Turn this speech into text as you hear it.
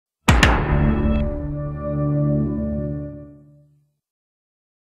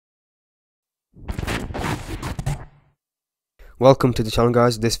Welcome to the channel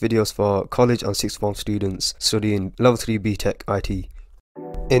guys. This video is for college and sixth form students studying level 3 BTEC IT.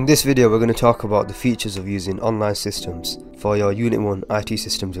 In this video we're going to talk about the features of using online systems for your Unit 1 IT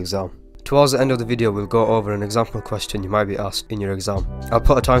systems exam. Towards the end of the video we'll go over an example question you might be asked in your exam. I'll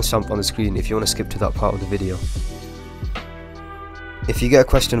put a timestamp on the screen if you want to skip to that part of the video. If you get a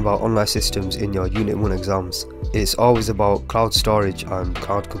question about online systems in your Unit 1 exams, it's always about cloud storage and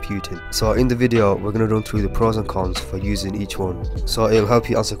cloud computing. So in the video we're going to run through the pros and cons for using each one, so it'll help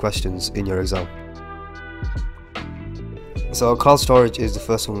you answer questions in your exam. So cloud storage is the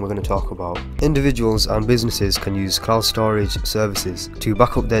first one we're going to talk about. Individuals and businesses can use cloud storage services to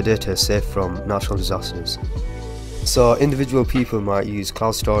back up their data safe from natural disasters. So individual people might use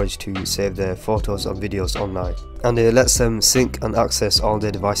cloud storage to save their photos and videos online, and it lets them sync and access all their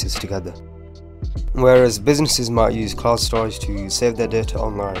devices together. Whereas businesses might use cloud storage to save their data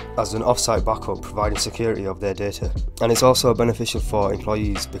online as an off-site backup, providing security of their data. And it's also beneficial for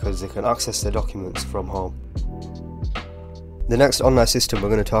employees because they can access their documents from home. The next online system we're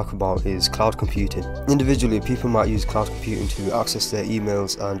going to talk about is cloud computing. Individually, people might use cloud computing to access their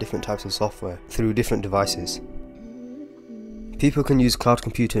emails and different types of software through different devices. People can use cloud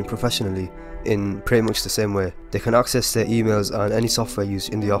computing professionally in pretty much the same way. They can access their emails and any software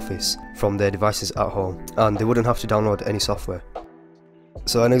used in the office from their devices at home, and they wouldn't have to download any software.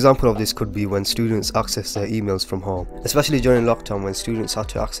 So an example of this could be when students access their emails from home, especially during lockdown when students had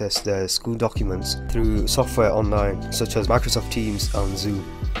to access their school documents through software online such as Microsoft Teams and Zoom.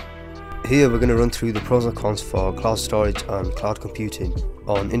 Here we're going to run through the pros and cons for cloud storage and cloud computing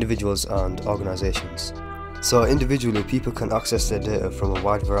on individuals and organisations. So individually, people can access their data from a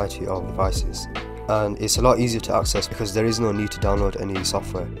wide variety of devices, and it's a lot easier to access because there is no need to download any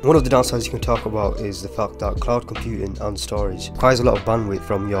software. One of the downsides you can talk about is the fact that cloud computing and storage requires a lot of bandwidth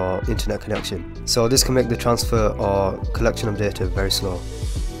from your internet connection, so this can make the transfer or collection of data very slow.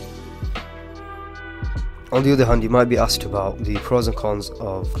 On the other hand, you might be asked about the pros and cons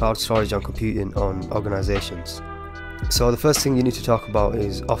of cloud storage and computing on organisations. So the first thing you need to talk about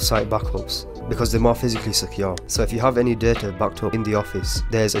is off-site backups, because they're more physically secure. So if you have any data backed up in the office,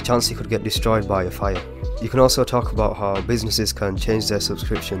 there's a chance it could get destroyed by a fire. You can also talk about how businesses can change their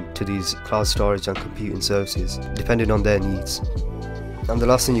subscription to these cloud storage and computing services, depending on their needs. And the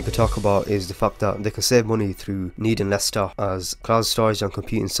last thing you could talk about is the fact that they can save money through needing less staff, as cloud storage and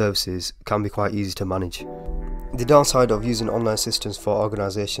computing services can be quite easy to manage. The downside of using online systems for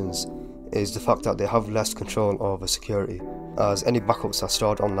organisations is the fact that they have less control over security, as any backups are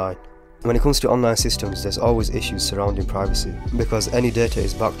stored online. When it comes to online systems, there's always issues surrounding privacy, because any data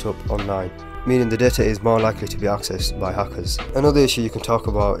is backed up online, meaning the data is more likely to be accessed by hackers. Another issue you can talk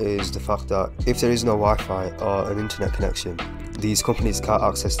about is the fact that if there is no Wi-Fi or an internet connection, these companies can't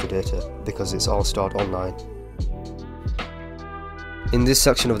access the data because it's all stored online. In this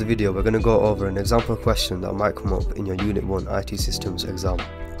section of the video we're going to go over an example question that might come up in your Unit 1 IT systems exam.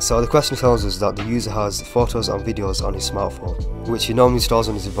 So the question tells us that the user has photos and videos on his smartphone, which he normally stores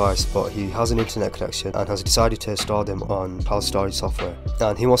on his device, but he has an internet connection and has decided to store them on cloud storage software.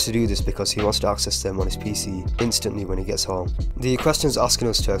 And he wants to do this because he wants to access them on his PC instantly when he gets home. The question is asking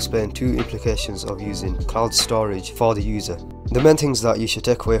us to explain two implications of using cloud storage for the user. The main things that you should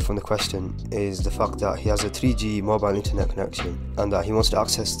take away from the question is the fact that he has a 3G mobile internet connection and that he wants to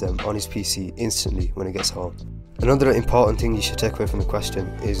access them on his PC instantly when he gets home. Another important thing you should take away from the question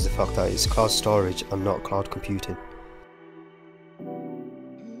is the fact that it's cloud storage and not cloud computing.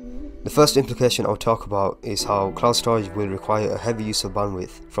 The first implication I'll talk about is how cloud storage will require a heavy use of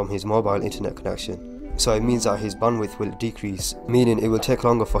bandwidth from his mobile internet connection. So it means that his bandwidth will decrease, meaning it will take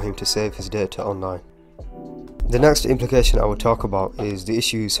longer for him to save his data online. The next implication I will talk about is the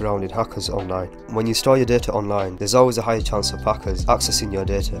issue surrounding hackers online. When you store your data online, there's always a higher chance of hackers accessing your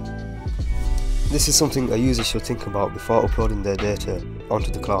data. This is something a user should think about before uploading their data onto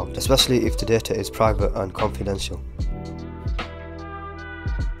the cloud, especially if the data is private and confidential.